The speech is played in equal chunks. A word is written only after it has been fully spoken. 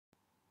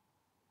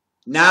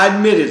Now,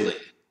 admittedly,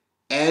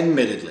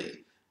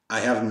 I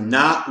have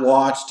not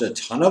watched a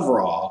ton of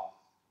Raw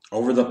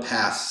over the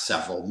past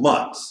several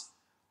months,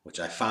 which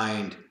I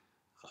find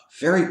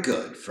very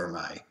good for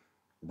my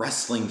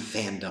wrestling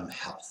fandom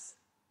health.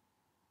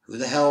 Who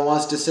the hell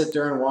wants to sit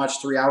there and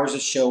watch 3 hours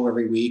of show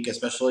every week,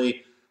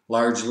 especially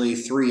largely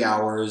 3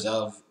 hours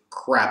of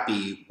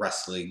crappy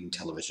wrestling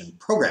television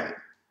programming?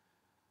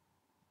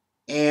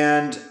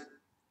 And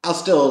I'll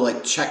still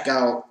like check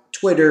out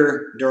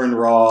Twitter during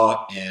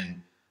Raw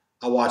and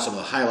I'll watch some of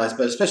the highlights,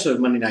 but especially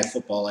with Monday Night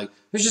Football, like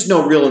there's just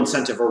no real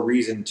incentive or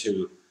reason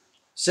to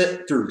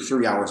sit through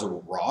 3 hours of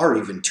Raw or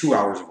even 2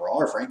 hours of Raw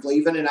or frankly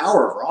even an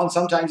hour of Raw and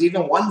sometimes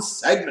even one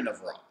segment of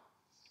Raw.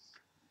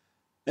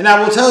 And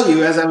I will tell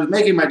you, as I was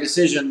making my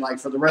decision, like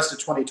for the rest of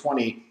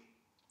 2020,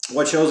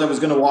 what shows I was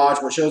going to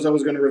watch, what shows I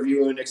was going to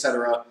review, and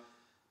etc.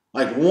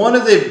 Like one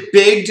of the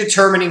big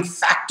determining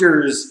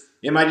factors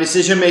in my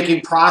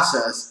decision-making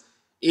process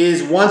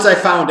is once I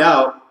found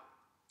out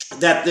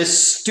that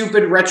this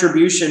stupid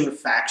Retribution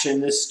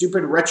faction, this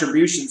stupid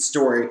Retribution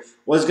story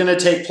was going to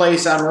take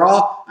place on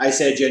Raw, I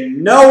said, you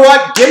know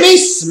what? Give me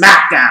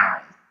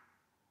SmackDown.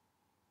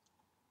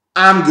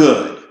 I'm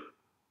good.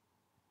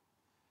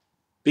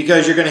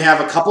 Because you're going to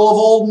have a couple of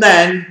old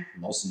men,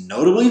 most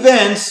notably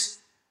Vince,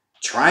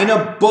 trying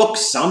to book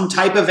some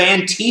type of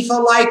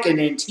Antifa-like and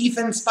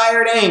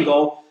Antifa-inspired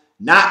angle,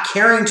 not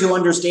caring to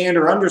understand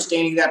or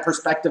understanding that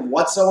perspective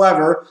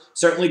whatsoever,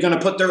 certainly going to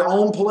put their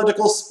own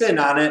political spin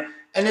on it,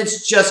 and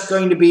it's just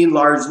going to be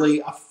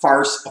largely a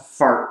farce, a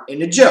fart,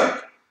 and a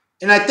joke.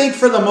 And I think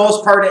for the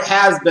most part it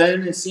has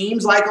been. It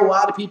seems like a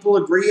lot of people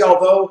agree,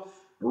 although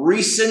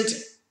recent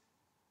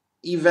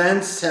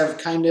events have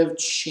kind of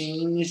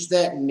changed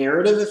that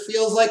narrative, it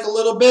feels like a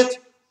little bit.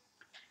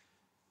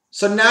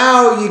 So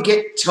now you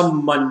get to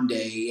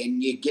Monday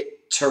and you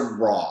get to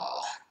Raw.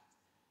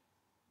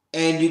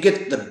 And you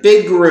get the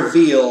big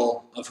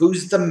reveal of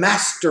who's the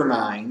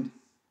mastermind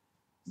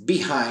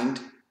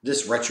behind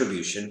this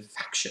Retribution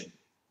faction.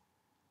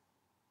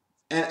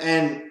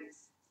 And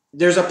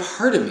there's a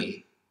part of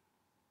me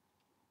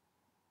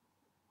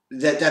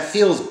that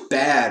feels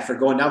bad for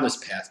going down this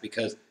path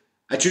because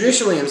I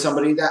traditionally am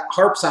somebody that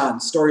harps on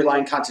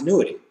storyline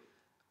continuity.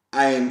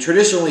 I am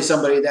traditionally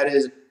somebody that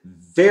is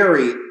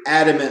very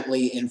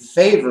adamantly in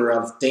favor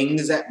of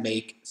things that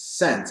make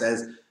sense,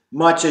 as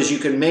much as you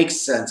can make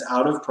sense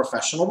out of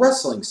professional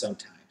wrestling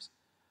sometimes.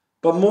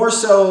 But more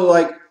so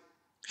like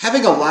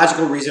having a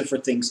logical reason for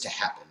things to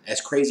happen, as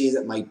crazy as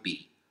it might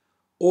be.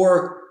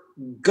 Or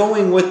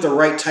going with the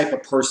right type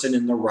of person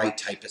in the right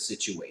type of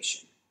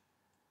situation.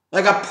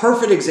 Like a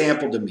perfect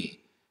example to me.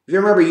 If you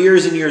remember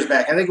years and years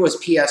back, I think it was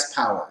PS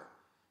Power,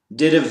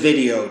 did a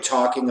video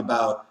talking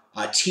about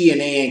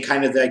TNA and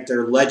kind of like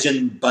their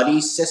Legend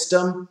Buddy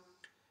system. And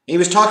he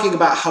was talking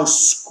about how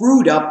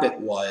screwed up it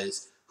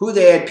was who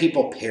they had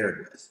people paired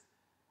with.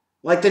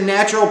 Like the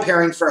natural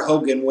pairing for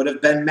Hogan would have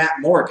been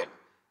Matt Morgan.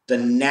 The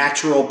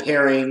natural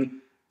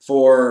pairing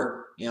for,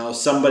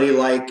 somebody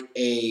like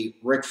a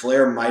Ric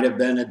Flair might have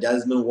been a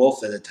Desmond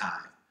Wolfe at the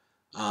time.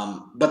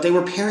 But they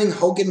were pairing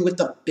Hogan with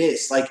the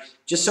Abyss. Like,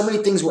 just so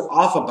many things were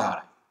off about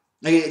it.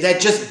 Like,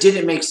 that just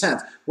didn't make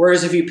sense.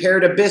 Whereas if you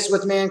paired Abyss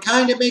with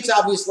Mankind, it makes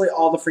obviously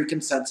all the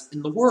freaking sense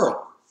in the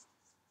world.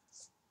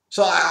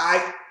 So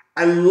I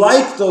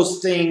like those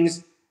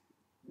things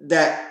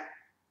that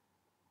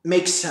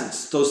make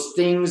sense. Those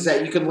things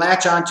that you can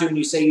latch onto and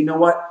you say, you know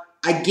what?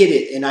 I get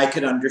it and I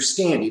could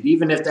understand it.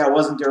 Even if that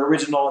wasn't their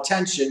original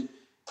intention,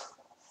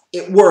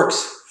 it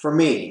works for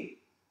me.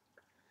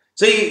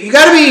 So you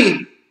got to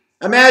be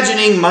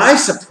imagining my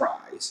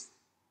surprise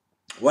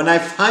when I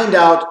find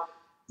out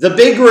the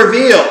big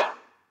reveal.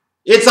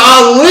 It's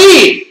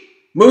Ali!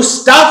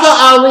 Mustafa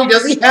Ali.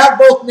 Does he have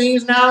both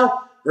names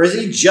now? Or is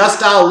he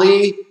just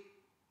Ali?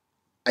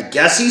 I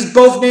guess he's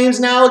both names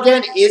now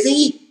again. Is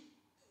he?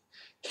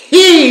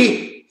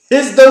 He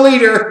is the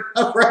leader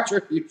of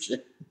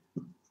Retribution.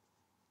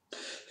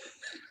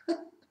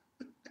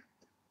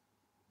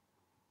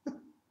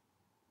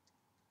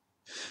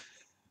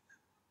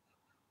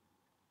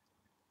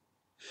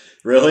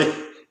 Really?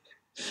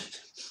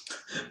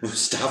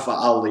 Mustafa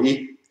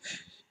Ali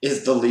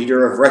is the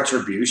leader of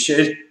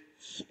Retribution?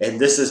 And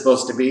this is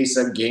supposed to be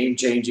some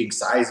game-changing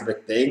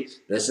seismic thing?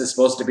 This is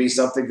supposed to be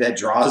something that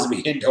draws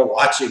me into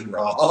watching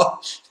Raw?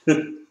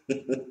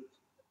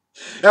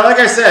 Now, like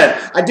I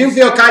said, I do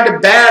feel kind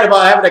of bad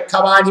about having to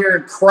come on here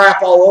and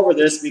crap all over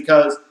this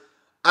because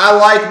I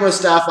like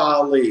Mustafa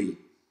Ali.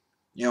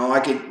 I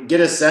could get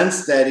a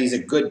sense that he's a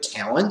good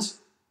talent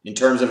in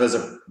terms of as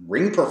a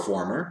ring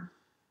performer.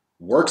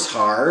 Works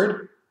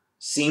hard,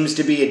 seems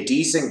to be a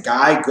decent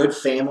guy, good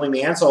family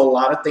man, so a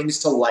lot of things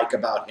to like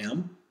about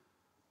him.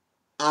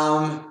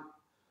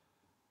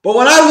 But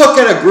when I look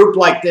at a group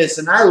like this,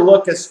 and I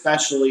look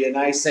especially, and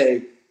I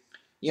say,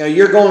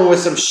 you're going with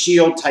some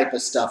Shield type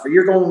of stuff, or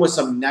you're going with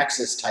some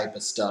Nexus type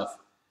of stuff,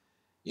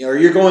 or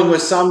you're going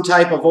with some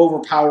type of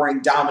overpowering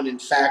dominant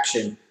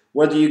faction,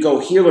 whether you go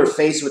heel or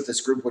face with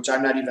this group, which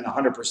I'm not even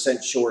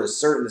 100% sure is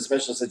certain,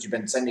 especially since you've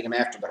been sending them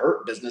after the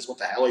Hurt Business. What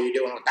the hell are you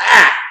doing with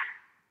that?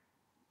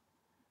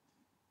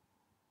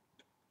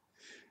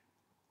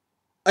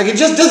 Like, it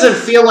just doesn't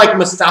feel like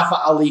Mustafa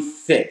Ali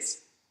fits.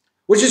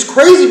 Which is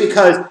crazy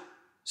because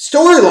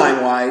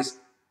storyline-wise,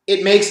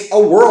 it makes a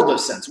world of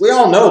sense. We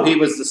all know he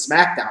was the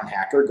SmackDown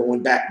hacker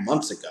going back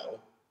months ago.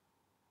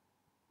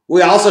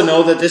 We also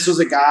know that this was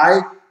a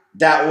guy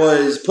that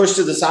was pushed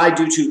to the side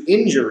due to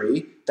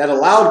injury that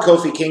allowed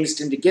Kofi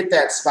Kingston to get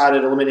that spot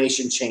at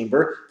Elimination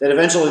Chamber that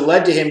eventually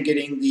led to him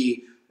getting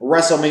the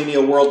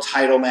WrestleMania World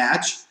title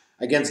match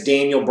against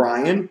Daniel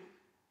Bryan.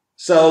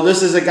 So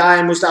this is a guy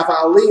in Mustafa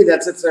Ali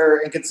that sits there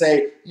and can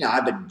say, you know,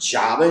 I've been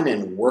jobbing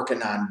and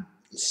working on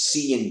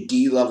C and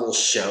D level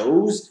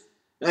shows.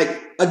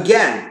 Like,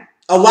 again,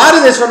 a lot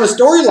of this from a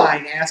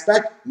storyline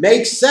aspect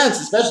makes sense,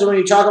 especially when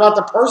you talk about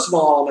the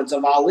personal elements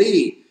of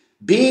Ali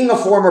being a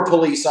former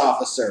police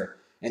officer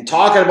and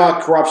talking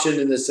about corruption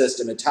in the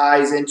system. It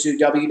ties into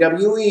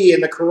WWE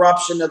and the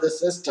corruption of the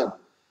system.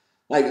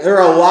 Like, there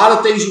are a lot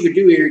of things you could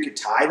do here. You could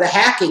tie the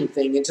hacking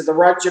thing into the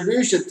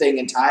Retribution thing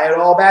and tie it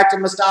all back to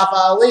Mustafa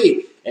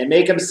Ali and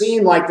make him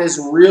seem like this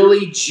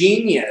really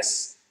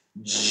genius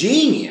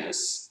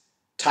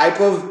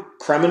type of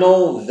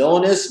criminal,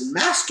 villainous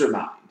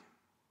mastermind.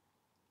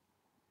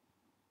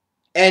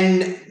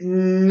 And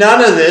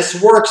none of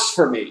this works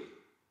for me.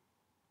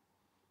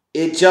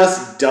 It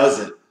just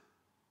doesn't.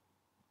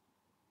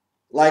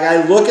 Like,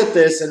 I look at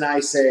this and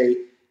I say,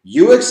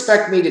 you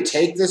expect me to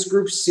take this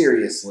group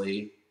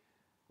seriously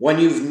when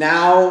you've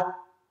now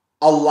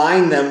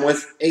aligned them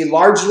with a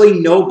largely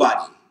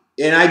nobody.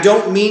 And I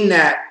don't mean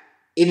that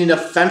in an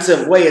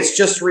offensive way. It's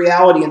just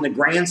reality in the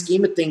grand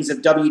scheme of things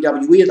of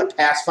WWE in the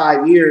past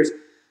 5 years.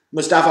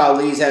 Mustafa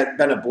Ali's had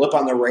been a blip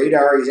on the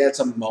radar. He's had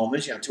some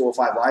moments,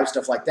 205 Live,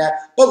 stuff like that.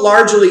 But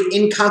largely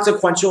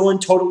inconsequential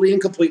and totally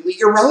and completely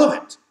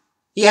irrelevant.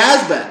 He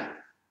has been.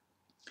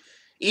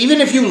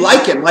 Even if you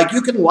like him, like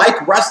you can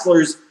like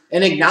wrestlers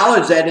and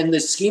acknowledge that in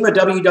the scheme of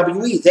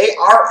WWE, they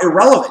are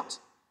irrelevant.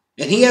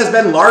 And he has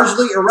been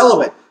largely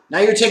irrelevant. Now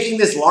you're taking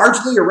this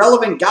largely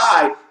irrelevant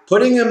guy,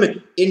 putting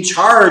him in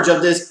charge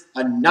of this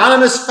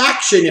anonymous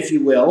faction, if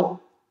you will,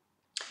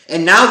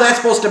 and now that's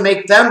supposed to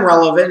make them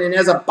relevant, and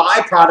as a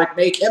byproduct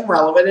make him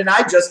relevant, and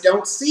I just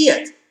don't see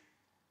it.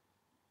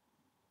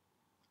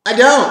 I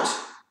don't.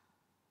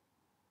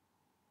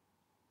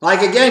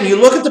 Like, again, you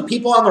look at the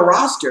people on the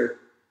roster,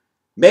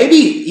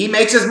 maybe he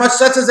makes as much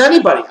sense as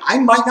anybody. I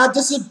might not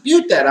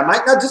dispute that. I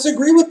might not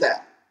disagree with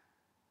that.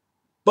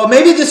 But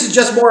maybe this is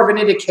just more of an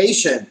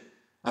indication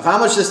of how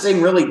much this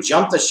thing really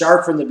jumped the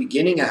shark from the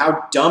beginning and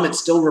how dumb it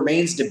still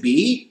remains to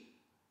be.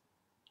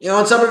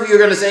 And some of you are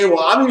going to say, well,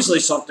 obviously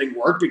something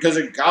worked because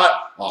it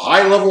got a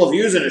high level of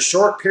views in a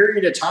short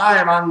period of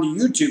time on the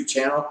YouTube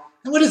channel.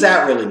 And what does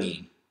that really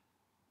mean?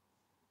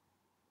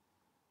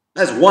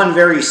 That's one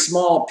very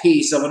small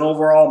piece of an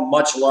overall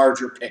much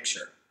larger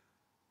picture.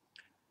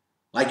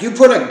 Like, you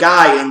put a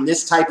guy in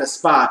this type of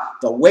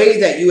spot, the way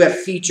that you have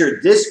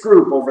featured this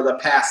group over the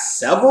past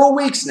several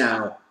weeks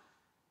now,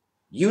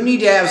 you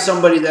need to have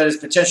somebody that is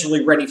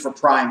potentially ready for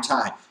prime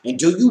time. And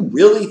do you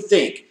really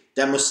think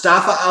that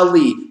Mustafa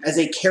Ali, as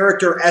a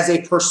character, as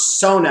a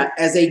persona,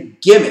 as a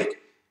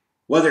gimmick,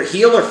 whether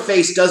heel or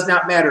face does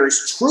not matter,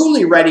 is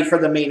truly ready for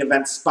the main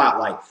event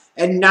spotlight?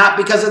 And not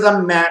because of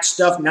the match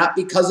stuff, not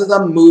because of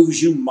the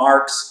moves, you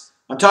marks.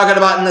 I'm talking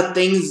about in the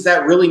things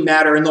that really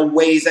matter, in the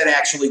ways that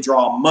actually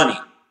draw money.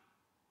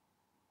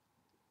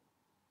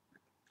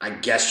 I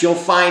guess you'll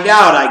find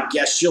out. I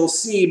guess you'll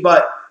see.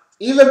 But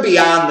even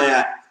beyond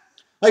that,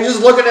 like,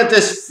 just looking at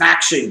this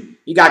faction,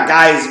 you got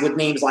guys with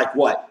names like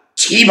what?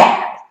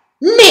 T-Bar,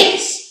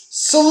 Mace,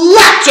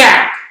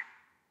 Slapjack.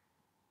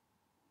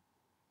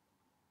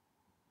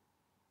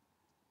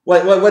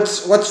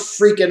 What's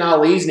freaking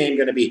Ali's name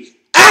going to be?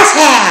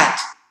 Asshat!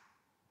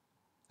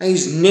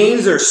 These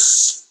names are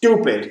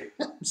stupid.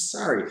 I'm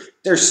sorry.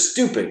 They're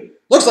stupid.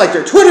 Looks like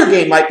their Twitter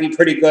game might be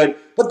pretty good,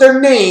 but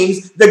their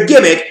names, the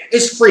gimmick,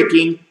 is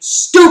freaking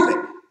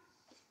stupid.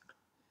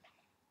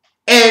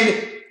 And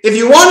if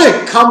you want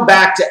to come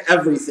back to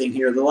everything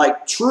here, the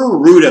true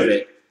root of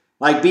it,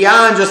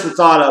 beyond just the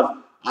thought of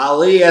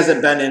Ali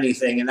hasn't been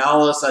anything, and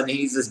all of a sudden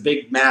he's this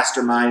big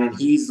mastermind and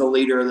he's the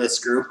leader of this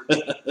group.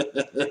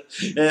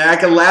 And I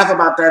can laugh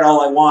about that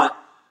all I want.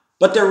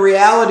 But the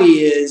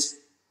reality is,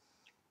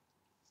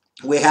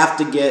 we have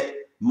to get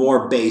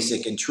more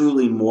basic and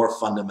truly more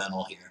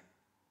fundamental here.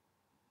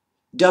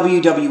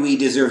 WWE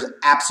deserves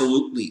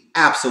absolutely,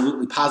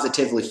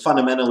 positively,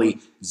 fundamentally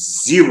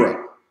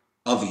zero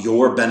of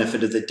your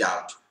benefit of the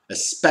doubt,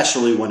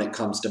 especially when it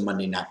comes to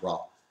Monday Night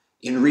Raw.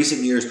 In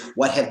recent years,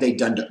 what have they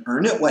done to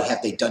earn it? What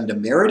have they done to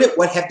merit it?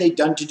 What have they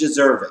done to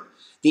deserve it?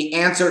 The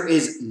answer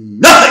is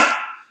nothing.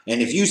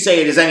 And if you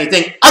say it is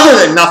anything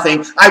other than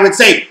nothing, I would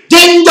say,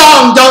 ding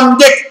dong, dumb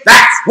dick,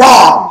 that's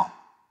wrong.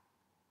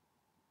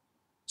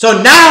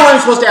 So now I'm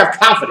supposed to have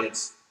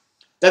confidence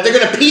that they're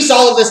going to piece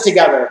all of this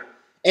together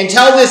and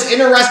tell this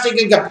interesting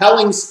and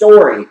compelling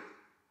story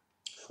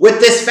with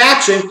this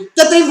faction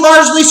that they've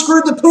largely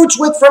screwed the pooch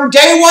with from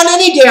day one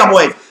any damn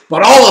way.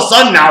 But all of a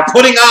sudden now,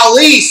 putting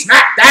Ali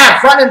smack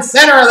dab front and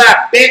center of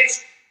that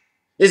bitch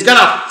is going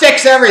to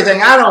fix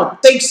everything. I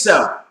don't think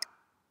so.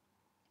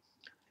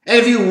 And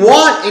if you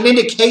want an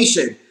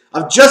indication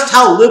of just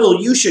how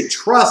little you should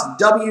trust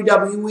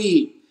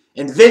WWE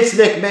and Vince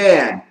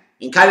McMahon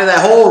and kind of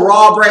that whole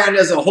Raw brand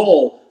as a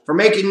whole for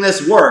making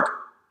this work,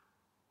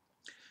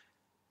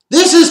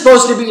 this is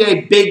supposed to be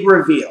a big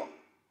reveal.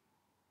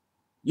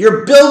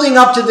 You're building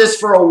up to this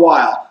for a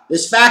while.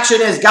 This faction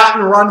has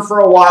gotten run for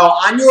a while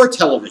on your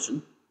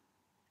television.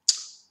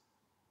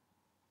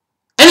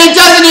 And it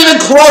doesn't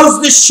even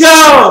close the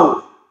show.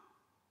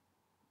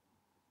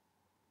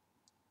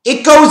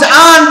 It goes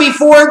on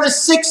before the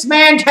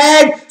 6-man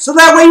tag so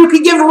that way you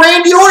can give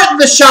Randy Orton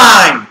the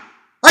shine.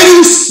 Are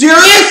you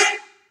serious?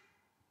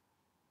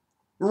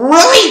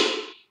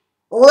 Really?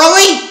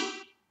 Really?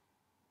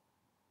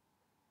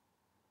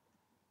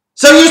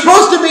 So you're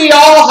supposed to be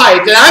all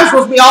hyped, and I'm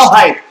supposed to be all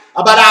hyped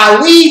about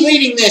Ali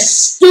leading this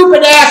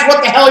stupid ass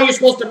what the hell you're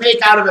supposed to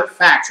make out of it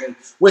faction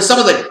with some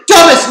of the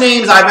dumbest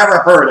names I've ever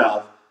heard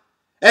of.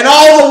 And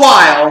all the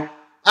while,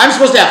 I'm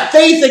supposed to have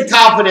faith and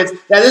confidence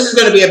that this is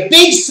going to be a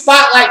big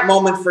spotlight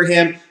moment for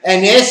him,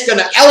 and it's going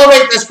to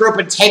elevate this group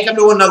and take them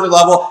to another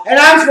level. And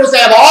I'm supposed to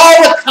have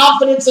all the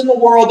confidence in the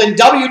world in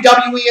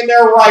WWE in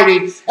their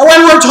writing. And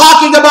when we're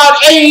talking about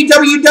A,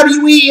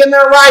 WWE in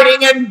their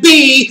writing, and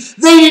B,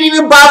 they didn't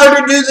even bother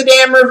to do the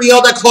damn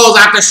reveal to close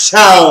out the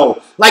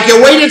show. Like,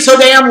 you waited so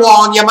damn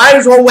long, you might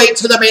as well wait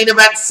to the main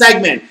event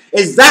segment.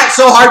 Is that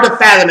so hard to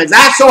fathom? Is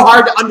that so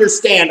hard to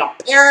understand?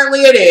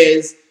 Apparently it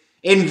is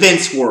in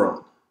Vince's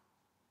world.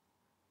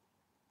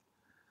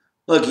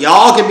 Look,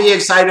 y'all can be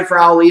excited for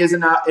Ali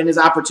in his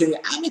opportunity.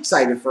 I'm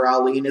excited for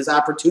Ali in his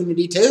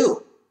opportunity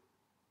too.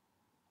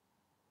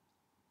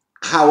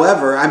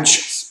 However, I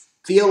just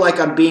feel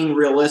like I'm being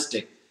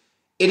realistic.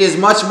 It is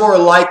much more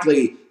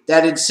likely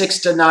that in 6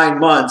 to 9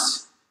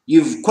 months,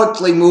 you've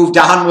quickly moved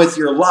on with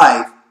your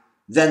life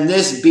than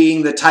this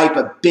being the type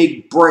of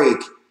big break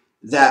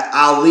that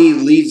Ali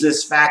leads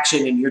this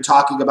faction, and you're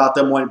talking about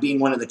them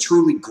being one of the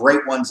truly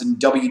great ones in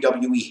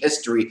WWE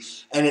history,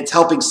 and it's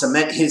helping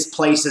cement his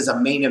place as a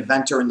main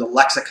eventer in the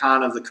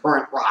lexicon of the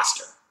current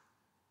roster.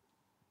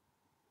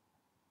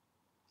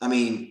 I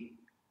mean,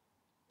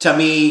 to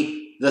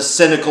me, the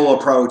cynical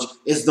approach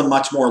is the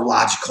much more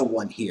logical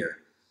one here.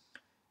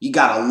 You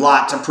got a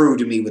lot to prove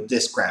to me with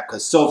this crap,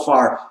 because so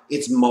far,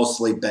 it's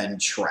mostly been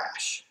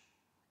trash.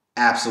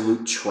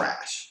 Absolute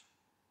trash.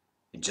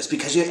 And just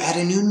because you add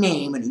a new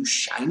name, a new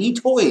shiny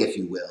toy, if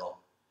you will,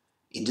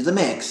 into the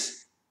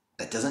mix,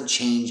 that doesn't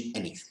change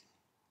anything.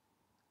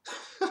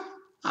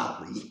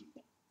 Ali.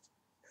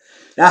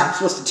 Now I'm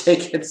supposed to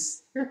take it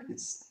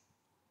seriously.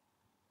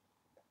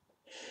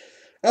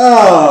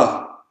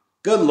 Oh,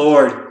 good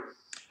Lord.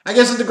 I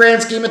guess in the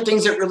grand scheme of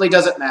things, it really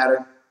doesn't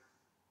matter.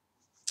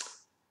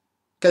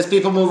 Because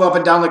people move up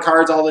and down the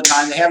cards all the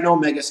time. They have no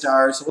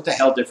megastars, so what the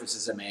hell difference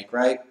does it make,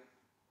 right?